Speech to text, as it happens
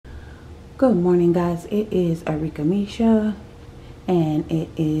Good morning, guys. It is Arickamisha, and it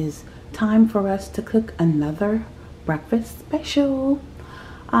is time for us to cook another breakfast special.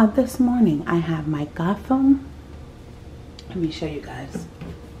 This morning I have my Gotham. Let me show you guys.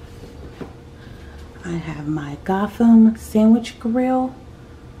 I have my Gotham sandwich grill.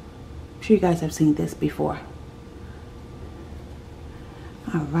 I'm sure you guys have seen this before.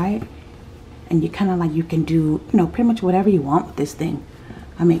 All right, and you kind of like, you can do, pretty much whatever you want with this thing.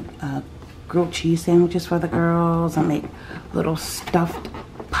 I make grilled cheese sandwiches for the girls. I make little stuffed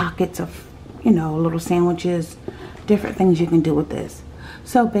pockets of, little sandwiches, different things you can do with this.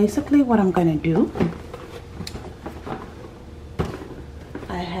 So basically what I'm going to do,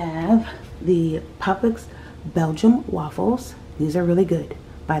 I have the Publix Belgium waffles. These are really good,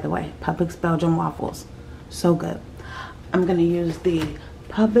 by the way. Publix Belgium waffles, so good. I'm going to use the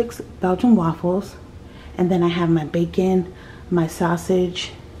Publix Belgium waffles, and then I have my bacon, my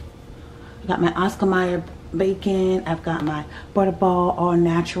sausage. I got my Oscar Mayer bacon. I've got my Butterball all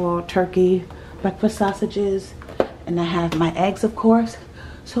natural turkey breakfast sausages, and I have my eggs, of course.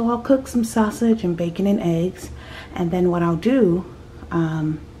 So I'll cook some sausage and bacon and eggs, and then what I'll do,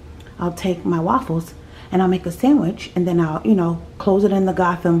 I'll take my waffles and I'll make a sandwich, and then I'll close it in the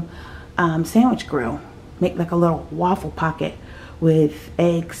Gotham sandwich grill. Make like a little waffle pocket with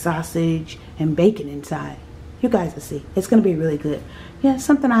egg, sausage, and bacon inside. You guys will see. It's going to be really good. Yeah,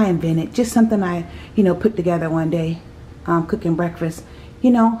 something I invented. Just something I, put together one day, cooking breakfast. You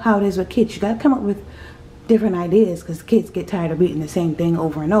know how it is with kids. You got to come up with different ideas because kids get tired of eating the same thing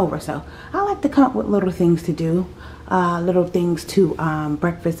over and over. So I like to come up with little things to do, little things to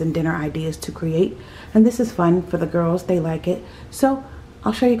breakfast and dinner ideas to create. And this is fun for the girls. They like it. So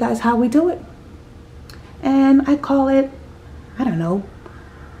I'll show you guys how we do it. And I call it, I don't know,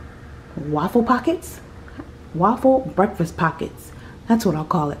 waffle pockets. Waffle breakfast pockets. That's what I'll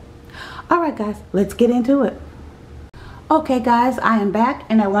call it. Alright guys, let's get into it. Okay guys, I am back,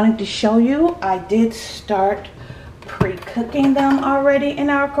 and I wanted to show you, I did start pre-cooking them already in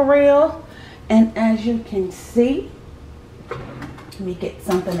our grill. And as you can see, let me get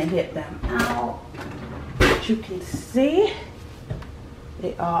something to get them out. As you can see,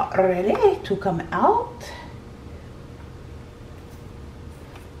 they are ready to come out.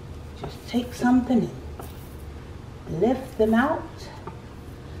 Just take something and lift them out,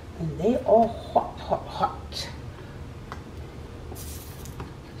 and they are hot, hot, hot.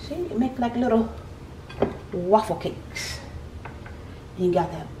 See, you make like little waffle cakes. You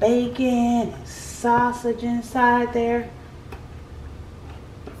got that bacon and sausage inside there.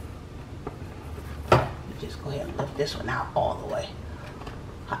 Just go ahead and lift this one out all the way.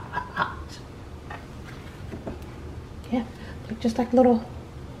 Hot, hot, hot. Yeah, they're just like little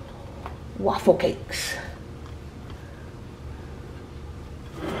waffle cakes.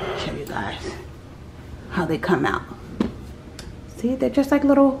 Show you guys how they come out. See, they're just like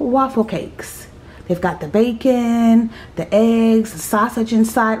little waffle cakes. They've got the bacon, the eggs, the sausage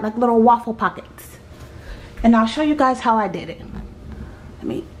inside, like little waffle pockets. And I'll show you guys how I did it. Let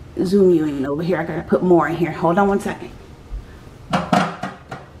me zoom you in over here. I gotta put more in here. Hold on one second.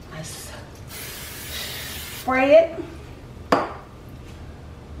 I spray it.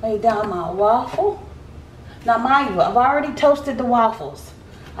 Lay down my waffle. Now mind you, I've already toasted the waffles.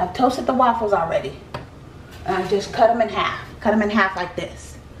 I've toasted the waffles already. And I just cut them in half. Cut them in half like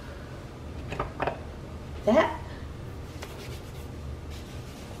this. That.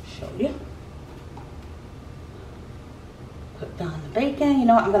 Show you. Put down the bacon. You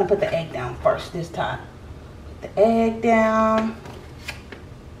know what? I'm going to put the egg down first this time. Put the egg down.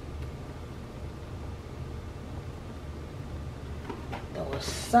 Throw a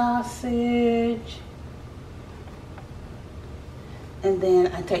sausage. And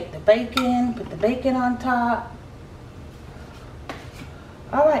then I take the bacon, put the bacon on top.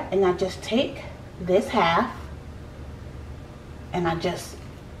 All right, and I just take this half and I just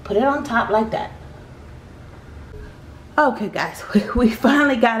put it on top like that. Okay guys, we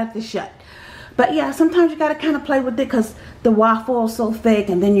finally got it to shut. But yeah, sometimes you gotta kind of play with it because the waffle is so thick,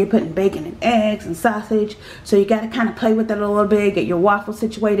 and then you're putting bacon and eggs and sausage. So you gotta kind of play with it a little bit, get your waffle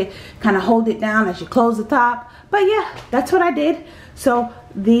situated, kind of hold it down as you close the top. But yeah, that's what I did. So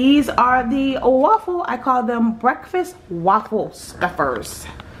these are the waffle, I call them breakfast waffle stuffers.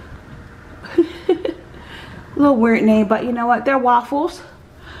 A little weird name, but you know what? They're waffles.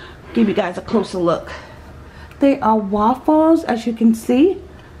 Give you guys a closer look. They are waffles, as you can see.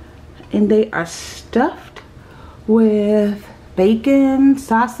 And they are stuffed with bacon,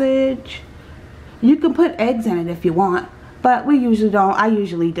 sausage. You can put eggs in it if you want, but we usually don't. I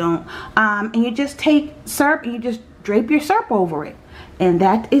usually don't. And you just take syrup and you just drape your syrup over it. And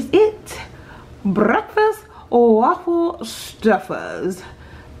that is it. breakfast waffle stuffers.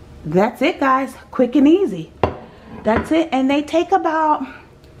 That's it, guys. Quick and easy. That's it. And they take about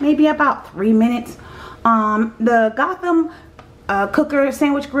maybe about 3 minutes. The Gotham cooker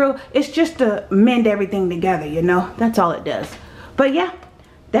sandwich grill, it's just to mend everything together, you know. That's all it does. But yeah,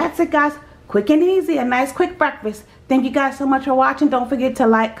 that's it, guys. Quick and easy, a nice quick breakfast. Thank you guys so much for watching. Don't forget to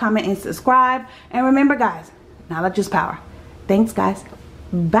like, comment, and subscribe. And remember, guys, knowledge is power. Thanks, guys.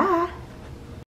 Bye.